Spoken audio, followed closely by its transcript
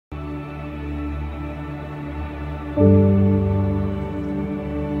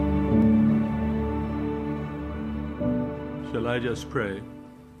Shall I just pray?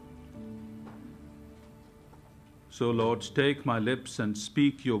 So, Lord, take my lips and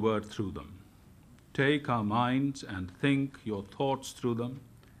speak your word through them. Take our minds and think your thoughts through them.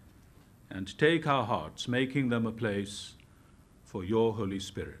 And take our hearts, making them a place for your Holy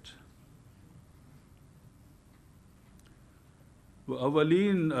Spirit.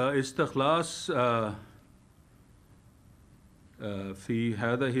 أولين استخلاص في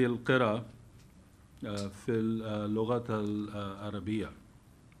هذه القراءة في اللغة العربية.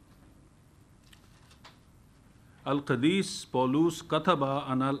 القديس بولس كتب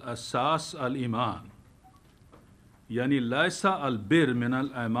عن الأساس الإيمان، يعني ليس البر من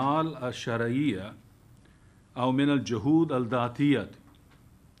الأعمال الشرعية أو من الجهود الذاتية،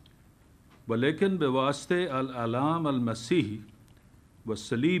 ولكن بواسطة الآلام المسيح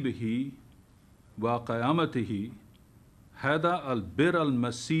وصليبه وقيامته. هذا البر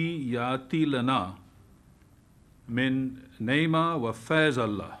المسيح يأتي لنا من نعمة وفيض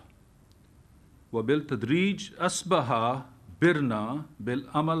الله، وبالتدريج أصبح برنا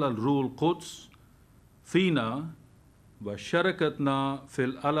بالعمل الروح القدس فينا وشركتنا في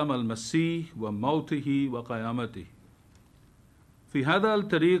الألم المسيح وموته وقيامته. في هذا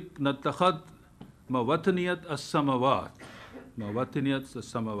الطريق نتخذ موطنية السماوات،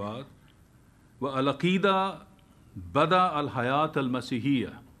 والعقيدة بدأ الحياة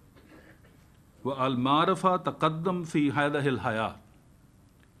المسيحية، والمعرفة تقدم في هذه الحياة،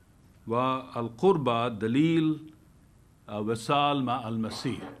 والقربة دليل وصال مع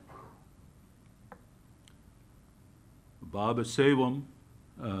المسيح. باب السوم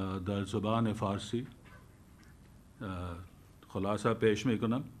در زبان فارسی خلاصه پیش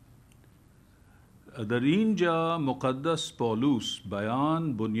میکنم. در اینجا مقدس پولس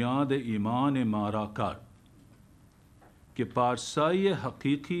بیان بنیاد ایمان ما را کرد که پارسایی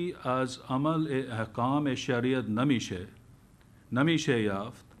حقیقی از عمل احکام شریعت نمیشه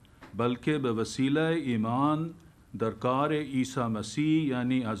یافت، بلکه به وسیله ایمان در کار عیسی مسیح،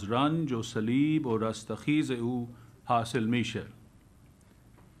 یعنی از رنج و صلیب و رستخیز او حاصل میشه.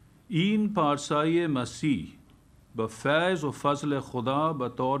 این پارسایی مسیح به فیض و فضل خدا به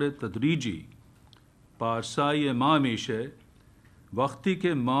طور تدریجی پارسای ما میشه وقتی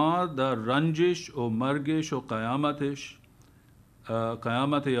که ما در رنجش و مرگش و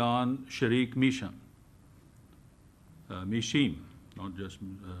قیامت آن شریک میشیم. Not just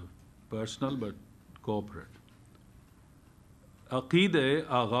personal but corporate. عقیده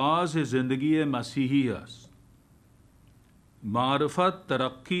آغاز زندگی مسیحی است. معرفت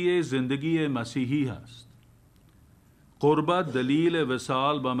ترقی زندگی مسیحی است. قربت دلیل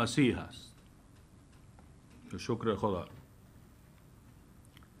وصال با مسیح است. شکر خدا.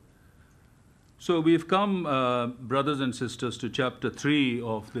 So we've come, brothers and sisters, to chapter 3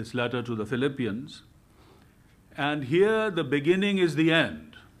 of this letter to the Philippians. And here the beginning is the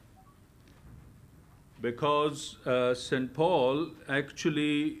end. Because St. Paul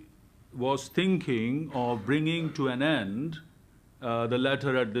actually was thinking of bringing to an end the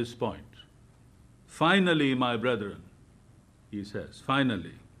letter at this point. Finally, my brethren, he says,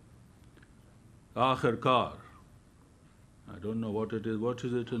 finally. Akhirkar. I don't know what it is. What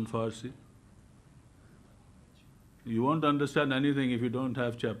is it in Farsi? You won't understand anything if you don't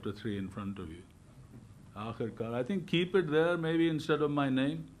have chapter 3 in front of you. Akhirkar. I think keep it there maybe instead of my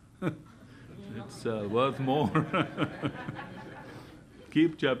name. It's worth more.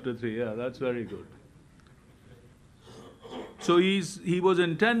 Keep chapter 3. Yeah, that's very good. So he was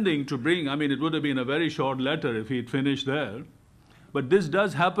intending to bring, I mean, it would have been a very short letter if he'd finished there. But this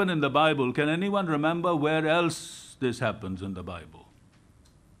does happen in the Bible. Can anyone remember where else this happens in the Bible?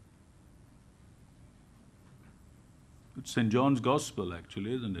 It's St. John's Gospel,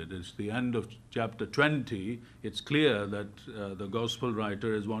 actually, isn't it? It's the end of chapter 20. It's clear that the Gospel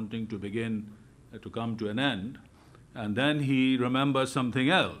writer is wanting to begin to come to an end. And then he remembers something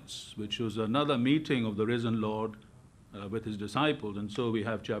else, which was another meeting of the risen Lord with his disciples. And so we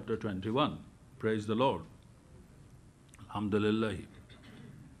have chapter 21. Praise the Lord. Alhamdulillah.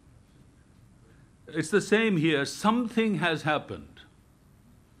 It's the same here. Something has happened.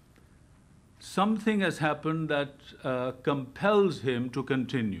 Something has happened that compels him to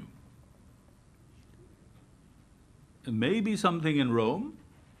continue. It may be something in Rome,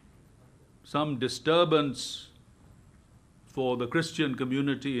 some disturbance for the Christian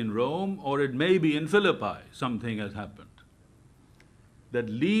community in Rome, or it may be in Philippi, something has happened that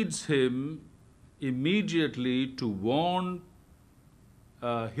leads him immediately to warn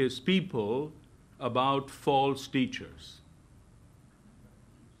his people about false teachers.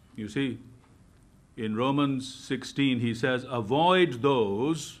 You see, In Romans 16, he says, avoid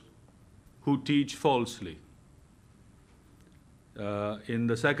those who teach falsely. In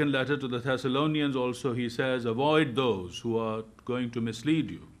the second letter to the Thessalonians also, he says, avoid those who are going to mislead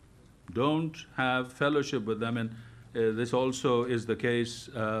you. Don't have fellowship with them. And this also is the case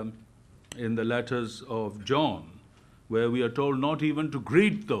in the letters of John, where we are told not even to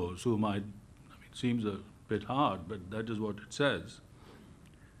greet those who might, it seems a bit hard, but that is what it says.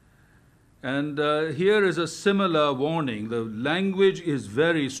 And here is a similar warning. The language is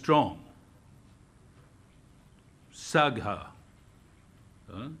very strong. Sagha.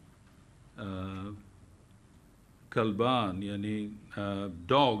 Kalban, yani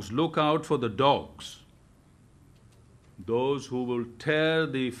dogs. Look out for the dogs. Those who will tear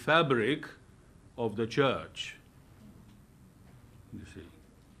the fabric of the church. You see.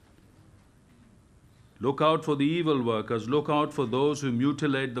 Look out for the evil workers. Look out for those who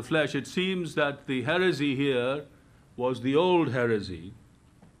mutilate the flesh. It seems that the heresy here was the old heresy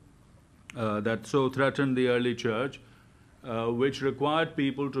that so threatened the early church, which required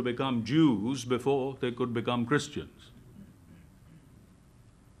people to become Jews before they could become Christians.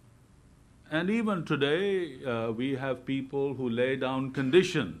 And even today, we have people who lay down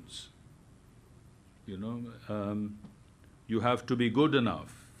conditions. You know, you have to be good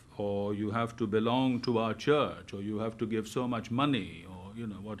enough, or you have to belong to our church, or you have to give so much money, or, you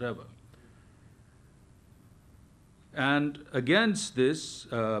know, whatever. And against this,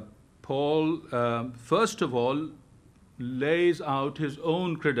 Paul, first of all, lays out his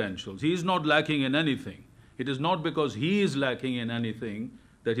own credentials. He is not lacking in anything. It is not because he is lacking in anything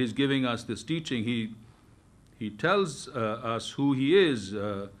that he's giving us this teaching. He tells us who he is,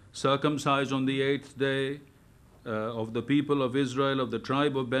 circumcised on the 8th day, of the people of Israel, of the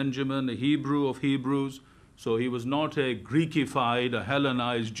tribe of Benjamin, a Hebrew of Hebrews. So he was not a Greekified, a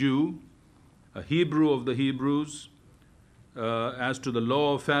Hellenized Jew, a Hebrew of the Hebrews. As to the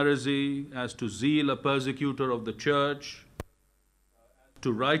law, of Pharisee, as to zeal, a persecutor of the church,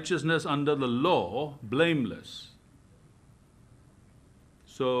 to righteousness under the law, blameless.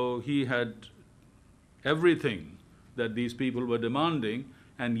 So he had everything that these people were demanding,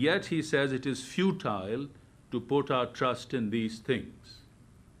 and yet he says it is futile to put our trust in these things.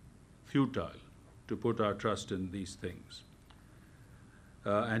 Futile to put our trust in these things.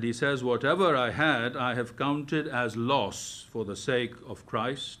 And he says, whatever I had, I have counted as loss for the sake of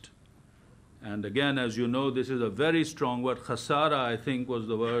Christ. And again, as you know, this is a very strong word. Khasara, I think, was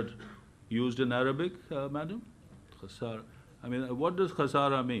the word used in Arabic, madam? Khasara. I mean, what does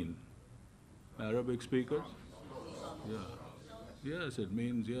khasara mean? Arabic speakers? Yeah. Yes, it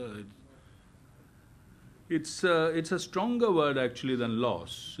means, yeah. It's a stronger word, actually, than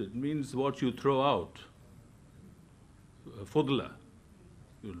loss. It means what you throw out. Fudla.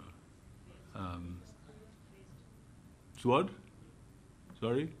 You know, it's what?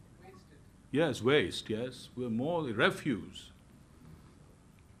 Sorry? Wasted. Yes, waste, yes. We're more refuse.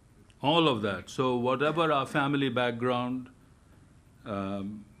 All of that. So whatever our family background,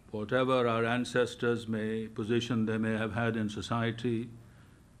 whatever our ancestors position they may have had in society,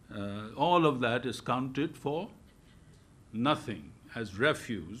 all of that is counted for nothing, as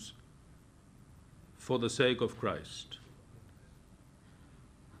refuse for the sake of Christ.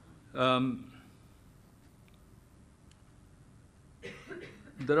 There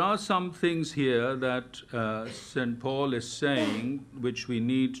are some things here that St. Paul is saying which we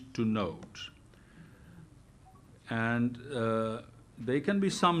need to note. And they can be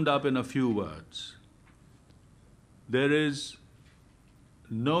summed up in a few words. There is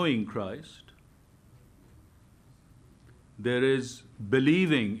knowing Christ. There is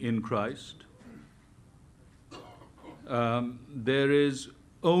believing in Christ. There is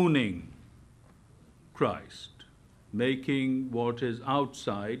owning Christ, making what is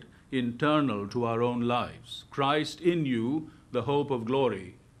outside internal to our own lives. Christ in you, the hope of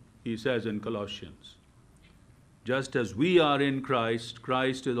glory, he says in Colossians. Just as we are in Christ,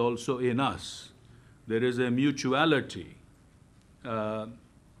 Christ is also in us. There is a mutuality that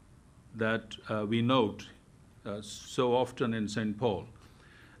we note so often in St. Paul.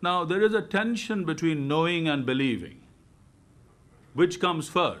 Now, there is a tension between knowing and believing. Which comes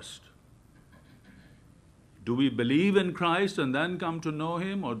first? Do we believe in Christ and then come to know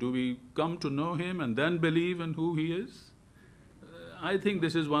him, or do we come to know him and then believe in who he is? I think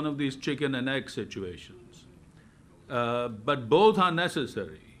this is one of these chicken and egg situations. But both are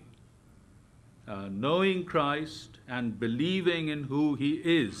necessary. Knowing Christ and believing in who he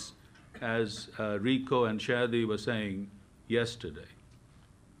is, as Rico and Shadi were saying yesterday.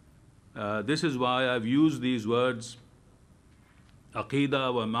 This is why I've used these words,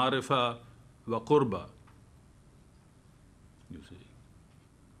 Aqidah wa Marifa wa qurba. You see.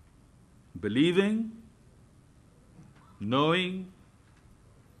 Believing, knowing,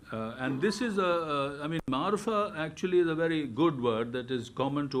 and this is I mean, Ma'rifa actually is a very good word that is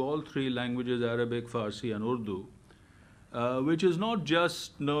common to all three languages, Arabic, Farsi, and Urdu, which is not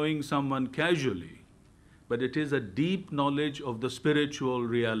just knowing someone casually, but it is a deep knowledge of the spiritual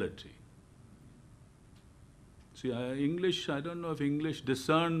reality. See, English, I don't know if English,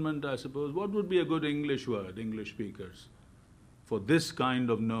 discernment, I suppose. What would be a good English word, English speakers, for this kind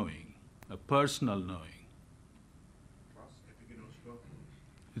of knowing, a personal knowing?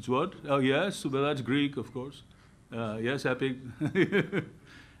 It's what? Oh, yes, well, that's Greek, of course. Yes, epic.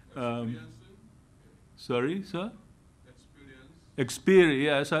 Sorry, sir? Experience,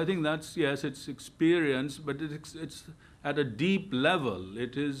 yes, I think that's, yes, it's experience, but it's at a deep level.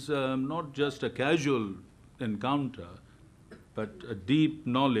 It is not just a casual encounter, but a deep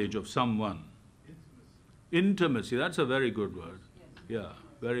knowledge of someone. Intimacy, that's a very good word. Yeah,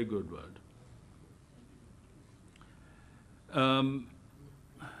 very good word.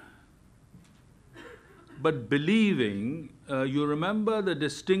 But believing, you remember the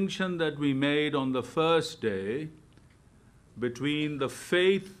distinction that we made on the first day between the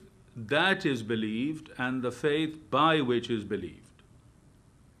faith that is believed and the faith by which is believed.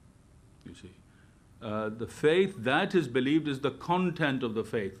 You see, the faith that is believed is the content of the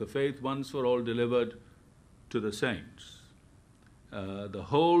faith once for all delivered to the saints. The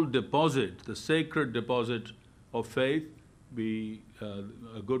whole deposit, the sacred deposit of faith,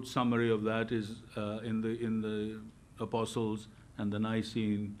 a good summary of that is in the Apostles and the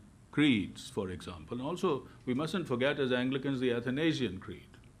Nicene creeds, for example. And also, we mustn't forget as Anglicans the Athanasian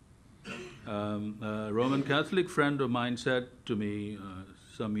Creed. A Roman Catholic friend of mine said to me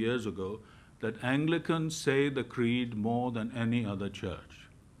some years ago that Anglicans say the creed more than any other church.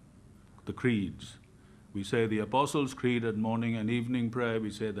 The creeds. We say the Apostles' Creed at morning and evening prayer.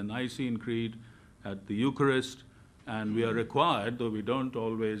 We say the Nicene Creed at the Eucharist. And we are required, though we don't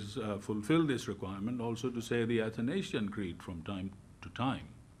always fulfill this requirement, also to say the Athanasian Creed from time to time.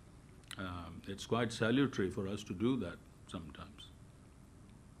 It's quite salutary for us to do that sometimes.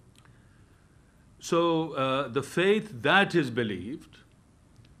 So the faith that is believed,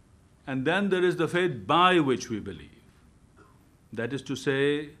 and then there is the faith by which we believe. That is to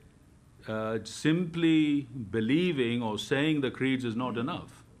say, simply believing or saying the creeds is not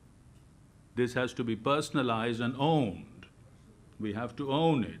enough. This has to be personalized and owned. We have to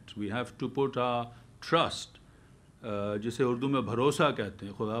own it. We have to put our trust, जिसे उर्दू में भरोसा कहते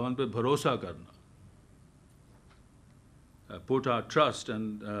हैं, खुदावन पे भरोसा करना. Put our trust,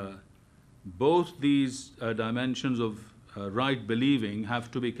 and both these dimensions of right believing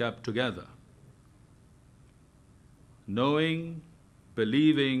have to be kept together. Knowing,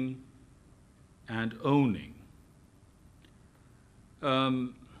 believing, and owning.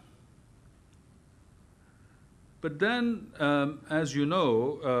 But then, as you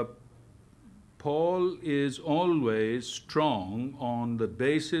know, Paul is always strong on the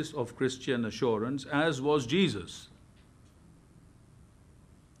basis of Christian assurance, as was Jesus.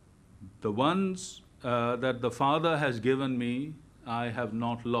 The ones that the Father has given me, I have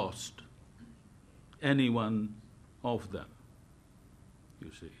not lost any one of them,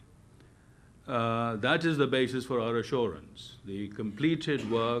 you see. That is the basis for our assurance, the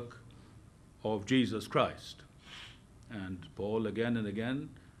completed work of Jesus Christ. And Paul again and again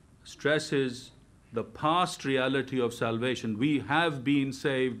stresses the past reality of salvation. We have been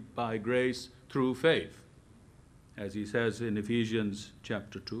saved by grace through faith, as he says in Ephesians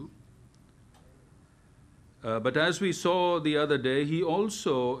chapter 2. But as we saw the other day, he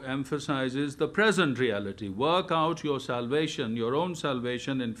also emphasizes the present reality. Work out your salvation, your own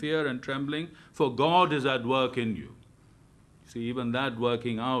salvation, in fear and trembling, for God is at work in you. See, even that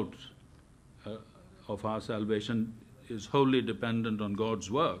working out of our salvation is wholly dependent on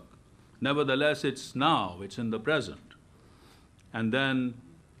God's work. Nevertheless, it's now, it's in the present. And then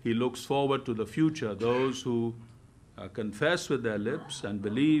he looks forward to the future. Those who confess with their lips and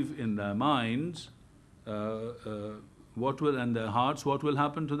believe in their minds, and their hearts, what will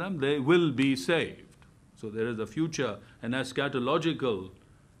happen to them? They will be saved. So there is a future, an eschatological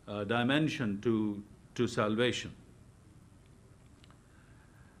dimension to salvation.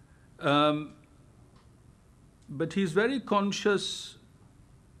 But he's very conscious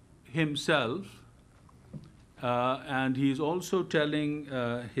himself, and he's also telling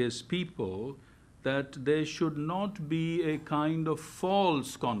his people that there should not be a kind of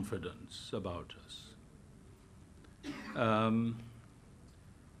false confidence about us.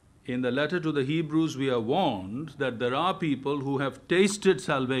 In the letter to the Hebrews, we are warned that there are people who have tasted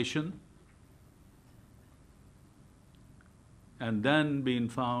salvation, and then been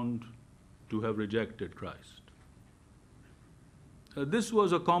found to have rejected Christ. This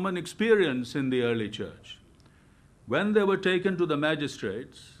was a common experience in the early church. When they were taken to the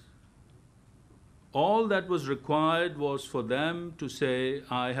magistrates, all that was required was for them to say,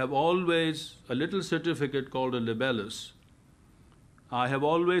 I have always, a little certificate called a libellus, I have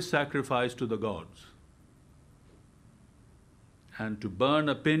always sacrificed to the gods. And to burn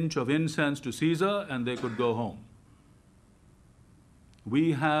a pinch of incense to Caesar, and they could go home.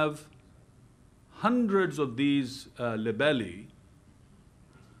 We have hundreds of these libelli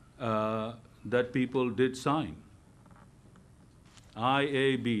that people did sign.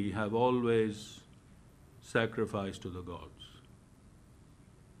 IAB, have always sacrificed to the gods.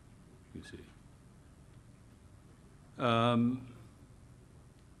 You see.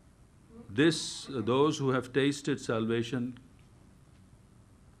 Those who have tasted salvation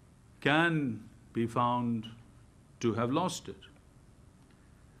can be found to have lost it.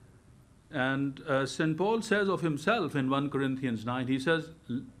 And St. Paul says of himself in 1 Corinthians 9, he says,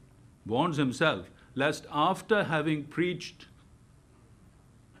 warns himself, lest after having preached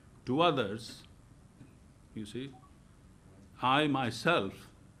to others, you see, I myself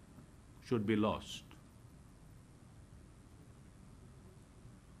should be lost.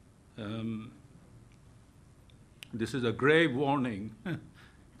 This is a grave warning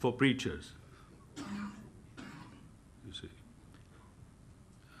for preachers. You see,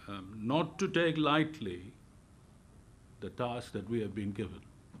 not to take lightly the task that we have been given.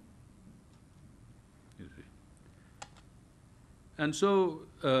 You see. And so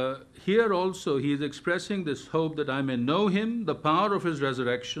here also he is expressing this hope that I may know him, the power of his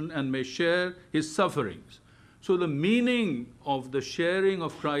resurrection, and may share his sufferings. So the meaning of the sharing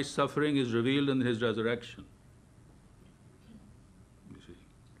of Christ's suffering is revealed in his resurrection. You see.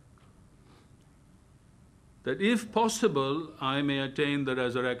 That if possible, I may attain the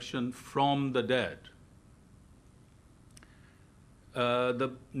resurrection from the dead.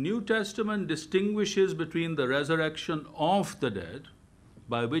 The New Testament distinguishes between the resurrection of the dead,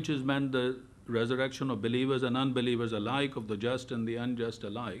 by which is meant the resurrection of believers and unbelievers alike, of the just and the unjust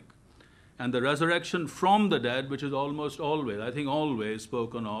alike, and the resurrection from the dead, which is almost always, I think always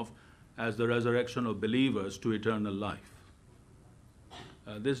spoken of as the resurrection of believers to eternal life.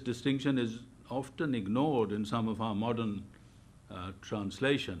 This distinction is often ignored in some of our modern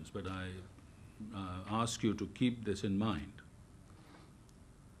translations, but I ask you to keep this in mind.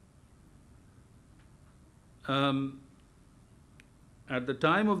 At the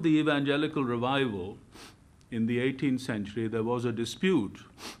time of the evangelical revival in the 18th century, there was a dispute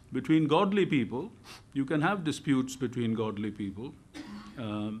between godly people. You can have disputes between godly people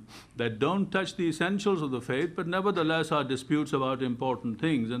that don't touch the essentials of the faith, but nevertheless are disputes about important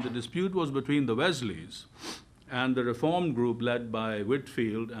things. And the dispute was between the Wesleys and the Reformed group led by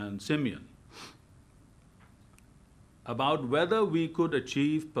Whitfield and Simeon about whether we could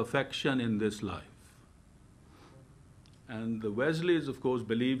achieve perfection in this life. And the Wesleys, of course,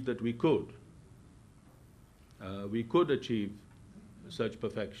 believed that we could. We could achieve such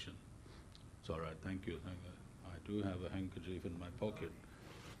perfection. It's all right, thank you. I do have a handkerchief in my pocket.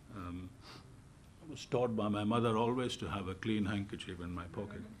 I was taught by my mother always to have a clean handkerchief in my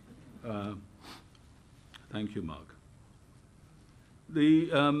pocket. Thank you, Mark.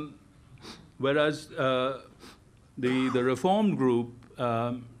 Whereas the Reformed group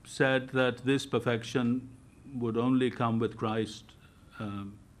said that this perfection would only come with Christ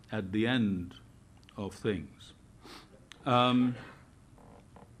at the end of things.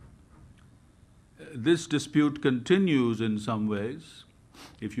 This dispute continues in some ways.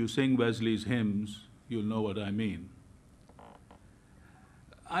 If you sing Wesley's hymns, you'll know what I mean.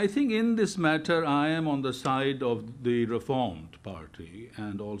 I think in this matter I am on the side of the Reformed party,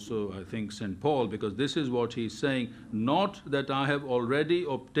 and also I think St. Paul, because this is what he's saying, not that I have already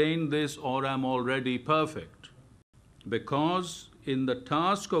obtained this or am already perfect, because in the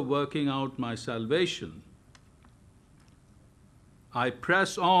task of working out my salvation, I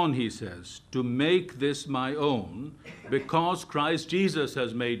press on, he says, to make this my own, because Christ Jesus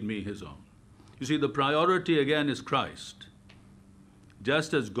has made me his own. You see, the priority again is Christ.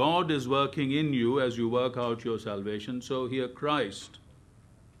 Just as God is working in you as you work out your salvation, so here Christ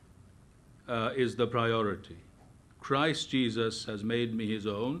is the priority. Christ Jesus has made me his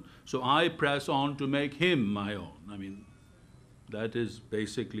own, so I press on to make him my own. I mean, that is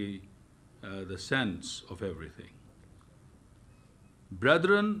basically the sense of everything.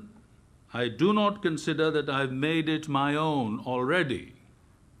 Brethren, I do not consider that I have made it my own already.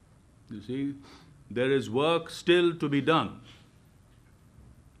 You see, there is work still to be done.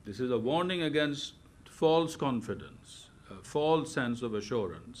 This is a warning against false confidence. false sense of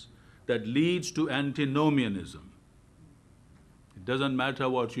assurance that leads to antinomianism. It doesn't matter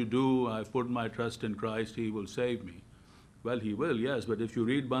what you do, I've put my trust in Christ, He will save me. Well, He will, yes, but if you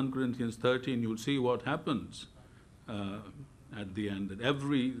read 1 Corinthians 13, you'll see what happens at the end. That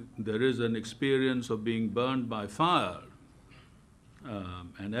there is an experience of being burned by fire,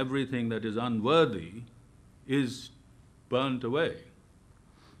 and everything that is unworthy is burnt away.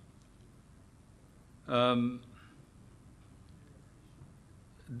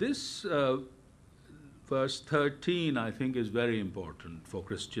 This verse 13, I think, is very important for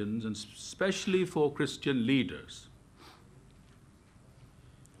Christians, and especially for Christian leaders.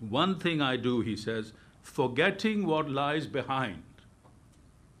 One thing I do, he says, forgetting what lies behind.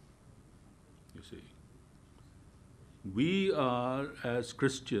 You see, we are, as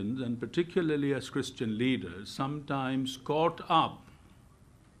Christians, and particularly as Christian leaders, sometimes caught up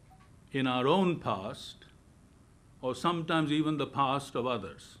in our own past, or sometimes even the past of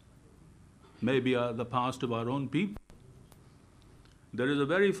others, maybe the past of our own people. There is a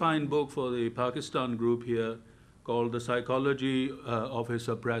very fine book for the Pakistan group here called The Psychology of a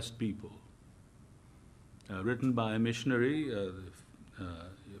Suppressed People, written by a missionary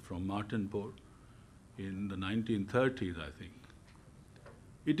from Martinpur in the 1930s, I think.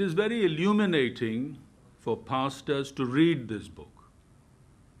 It is very illuminating for pastors to read this book,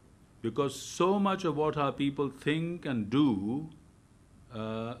 because so much of what our people think and do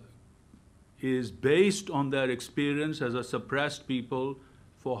is based on their experience as a suppressed people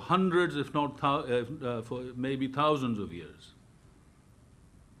for hundreds, if not for maybe thousands of years.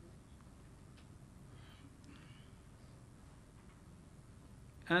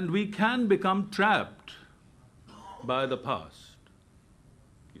 And we can become trapped by the past,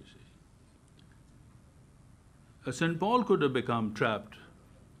 you see. St. Paul could have become trapped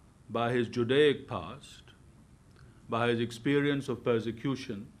by his Judaic past, by his experience of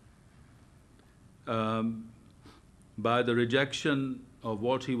persecution, by the rejection of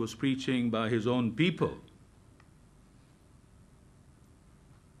what he was preaching by his own people.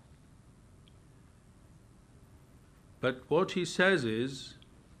 But what he says is,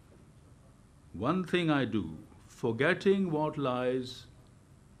 one thing I do, forgetting what lies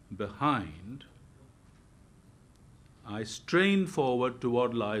behind, I strain forward to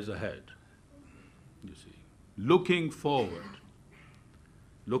what lies ahead. You see, looking forward.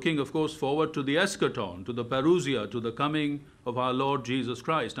 Looking, of course, forward to the eschaton, to the parousia, to the coming of our Lord Jesus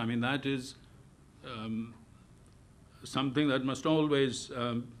Christ. I mean, that is something that must always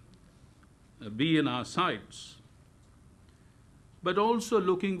be in our sights. But also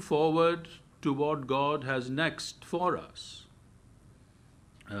looking forward to what God has next for us.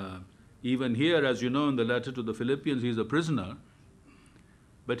 Even here, as you know, in the letter to the Philippians, he's a prisoner,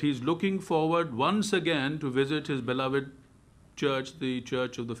 but he's looking forward once again to visit his beloved church, the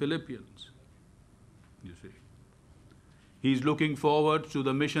church of the Philippians, you see. He's looking forward to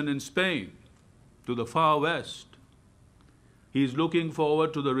the mission in Spain, to the far west. He's looking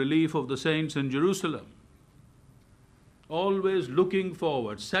forward to the relief of the saints in Jerusalem. Always looking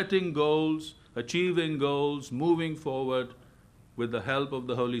forward, setting goals, achieving goals, moving forward with the help of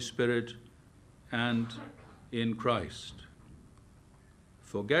the Holy Spirit and in Christ.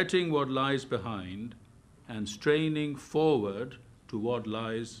 Forgetting what lies behind and straining forward to what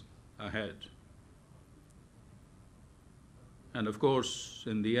lies ahead. And of course,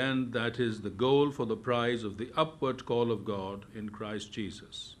 in the end, that is the goal for the prize of the upward call of God in Christ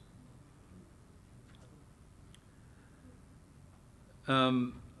Jesus.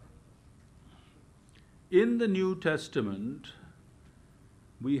 In the New Testament,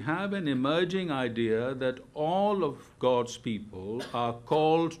 we have an emerging idea that all of God's people are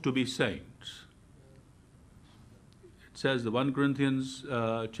called to be saints. It says, the 1 Corinthians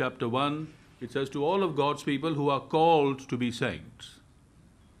chapter 1, it says, to all of God's people who are called to be saints.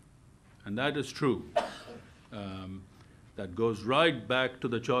 And that is true. That goes right back to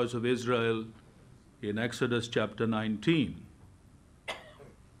the choice of Israel in Exodus chapter 19.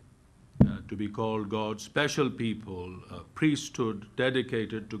 To be called God's special people, a priesthood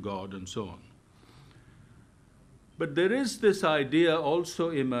dedicated to God, and so on. But there is this idea also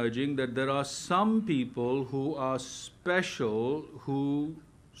emerging that there are some people who are special,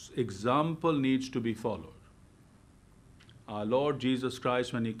 whose example needs to be followed. Our Lord Jesus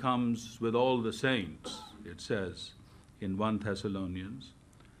Christ, when He comes with all the saints, it says in 1 Thessalonians,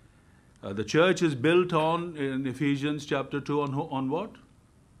 the church is built on, in Ephesians chapter 2, on what?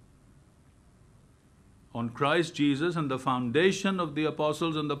 On Christ Jesus and the foundation of the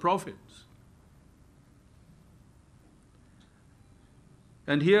apostles and the prophets.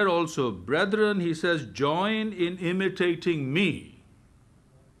 And here also, brethren, he says, join in imitating me.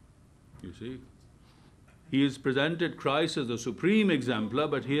 You see? He has presented Christ as the supreme exemplar,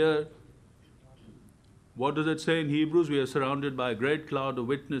 but here, what does it say in Hebrews? We are surrounded by a great cloud of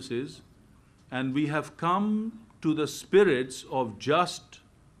witnesses, and we have come to the spirits of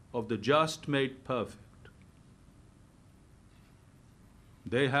the just made perfect.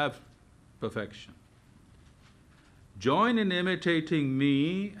 They have perfection. Join in imitating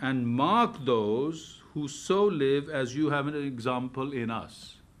me and mark those who so live as you have an example in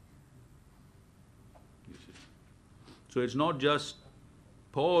us. You see. So it's not just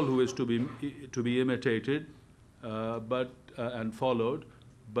Paul who is to be imitated and followed,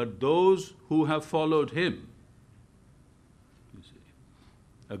 but those who have followed him. You see.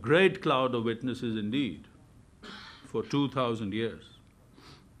 A great cloud of witnesses indeed for 2,000 years.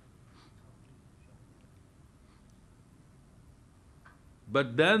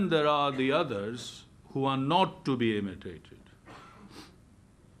 But then there are the others who are not to be imitated.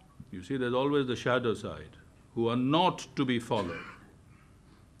 You see, there's always the shadow side, who are not to be followed,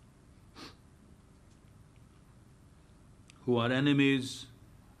 who are enemies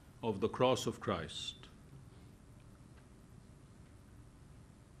of the cross of Christ.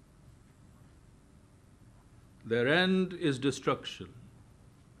 Their end is destruction.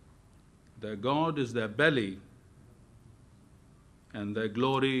 Their God is their belly, and their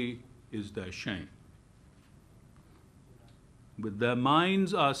glory is their shame. With their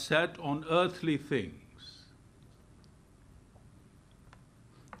minds are set on earthly things.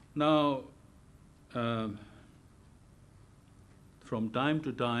 Now, from time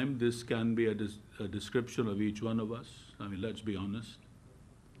to time, this can be a description of each one of us. I mean, let's be honest.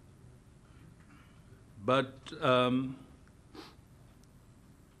 But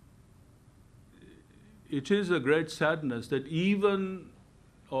it is a great sadness that even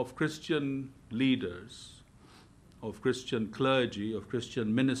of Christian leaders, of Christian clergy, of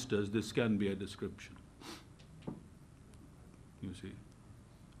Christian ministers, this can be a description. You see,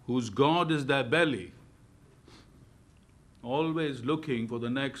 whose God is their belly, always looking for the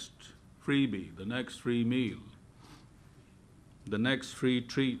next freebie, the next free meal, the next free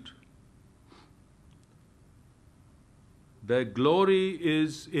treat. Their glory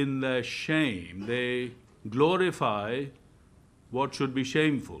is in their shame. They glorify what should be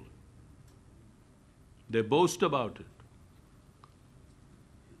shameful. They boast about it.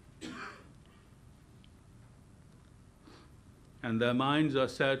 And their minds are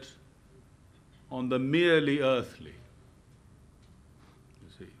set on the merely earthly. You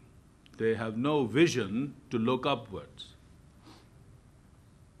see, they have no vision to look upwards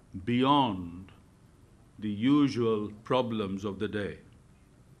beyond the usual problems of the day.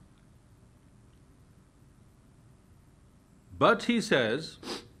 But he says,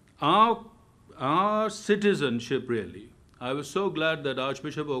 our citizenship really, I was so glad that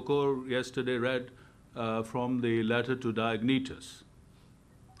Archbishop Okor yesterday read from the letter to Diognetus,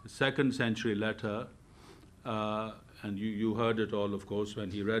 the 2nd century letter, and you heard it all, of course,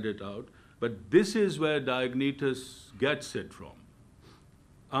 when he read it out. But this is where Diognetus gets it from.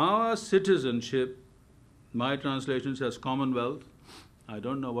 Our citizenship, my translation says Commonwealth. I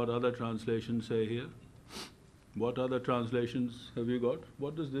don't know what other translations say here. What other translations have you got?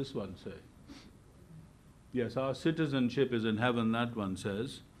 What does this one say? Yes, our citizenship is in heaven, that one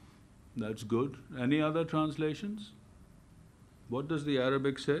says. That's good. Any other translations? What does the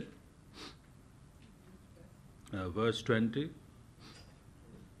Arabic say? Verse 20.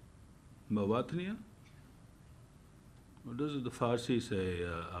 Mawatniya? What does the Farsi say,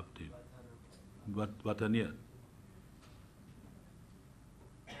 Abdi? Wataniya.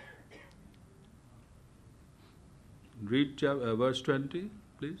 Read verse 20,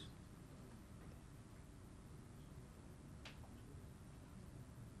 please.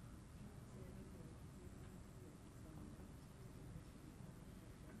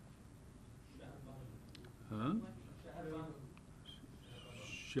 Huh?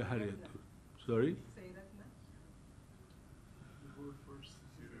 Shahriyat. Sorry?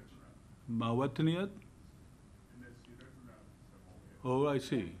 Mawatniyat? Oh, I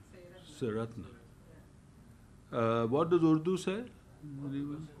see. Siratna. What does Urdu say?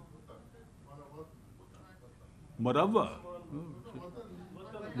 Marawwa?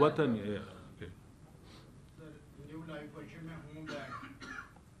 Watan, yeah. Okay. New Life Version में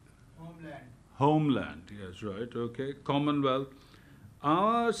homeland. Homeland, yes, right, okay. Commonwealth.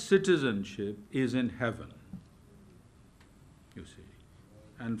 Our citizenship is in heaven, you see.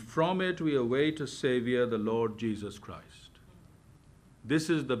 And from it we await a Savior, the Lord Jesus Christ. This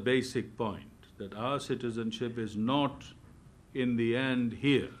is the basic point, that our citizenship is not in the end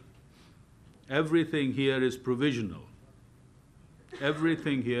here. Everything here is provisional.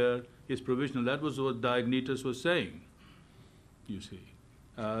 Everything here is provisional. That was what Diognetus was saying, you see.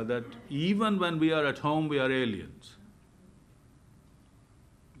 That even when we are at home, we are aliens.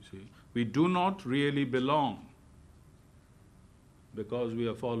 You see, we do not really belong because we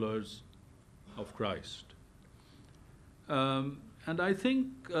are followers of Christ. And I think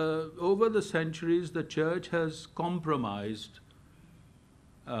over the centuries, the Church has compromised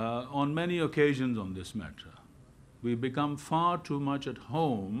on many occasions on this matter. We become far too much at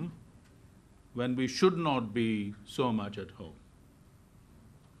home when we should not be so much at home.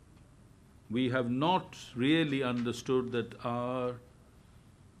 We have not really understood that our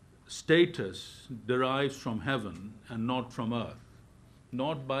status derives from heaven and not from earth,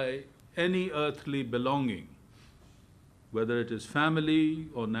 not by any earthly belonging, whether it is family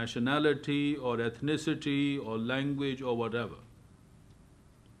or nationality or ethnicity or language or whatever.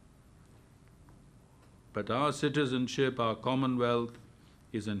 But our citizenship, our commonwealth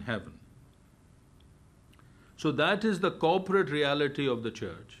is in heaven. So that is the corporate reality of the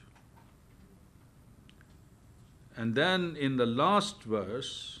Church. And then in the last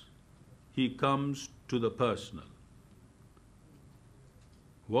verse, he comes to the personal.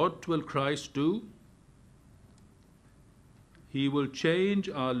 What will Christ do? He will change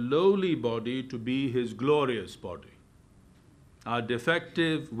our lowly body to be his glorious body. Our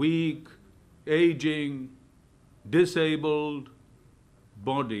defective, weak, aging, disabled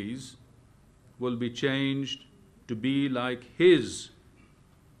bodies will be changed to be like his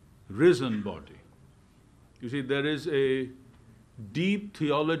risen body. You see, there is a deep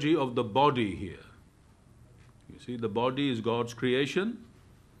theology of the body here. You see, the body is God's creation.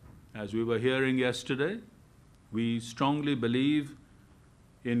 As we were hearing yesterday, we strongly believe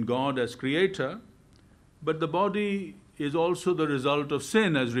in God as creator, but the body is also the result of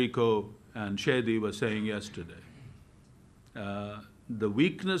sin, as Rico and Shadi were saying yesterday. The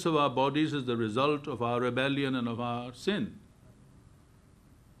weakness of our bodies is the result of our rebellion and of our sin.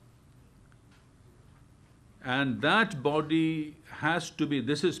 And that body has to be,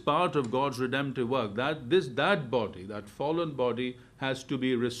 this is part of God's redemptive work, that body, that fallen body, has to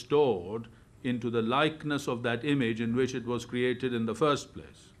be restored into the likeness of that image in which it was created in the first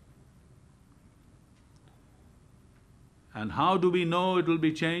place. And how do we know it will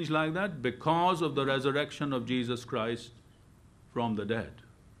be changed like that? Because of the resurrection of Jesus Christ from the dead.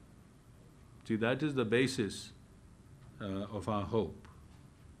 See, that is the basis of our hope.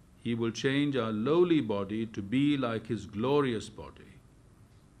 He will change our lowly body to be like his glorious body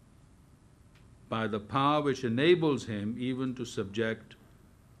by the power which enables him even to subject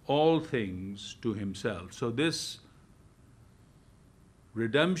all things to himself. So this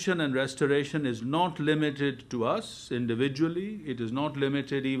redemption and restoration is not limited to us individually. It is not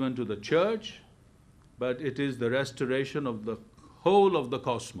limited even to the Church, but it is the restoration of the whole of the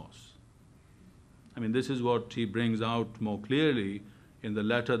cosmos. I mean, this is what he brings out more clearly in the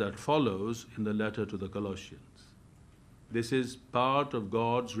letter that follows, in the letter to the Colossians. This is part of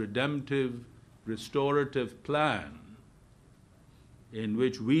God's redemptive, restorative plan in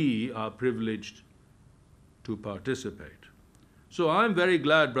which we are privileged to participate. So I'm very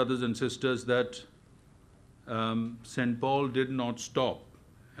glad, brothers and sisters, that St. Paul did not stop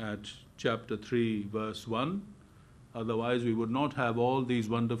at chapter 3, verse 1. Otherwise, we would not have all these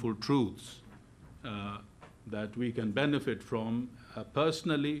wonderful truths that we can benefit from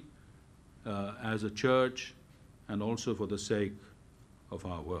personally, as a church, and also for the sake of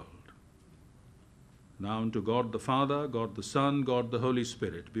our world. Now unto God the Father, God the Son, God the Holy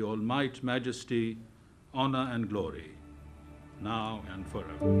Spirit, be all might, majesty, honor, and glory, now and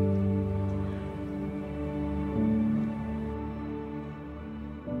forever.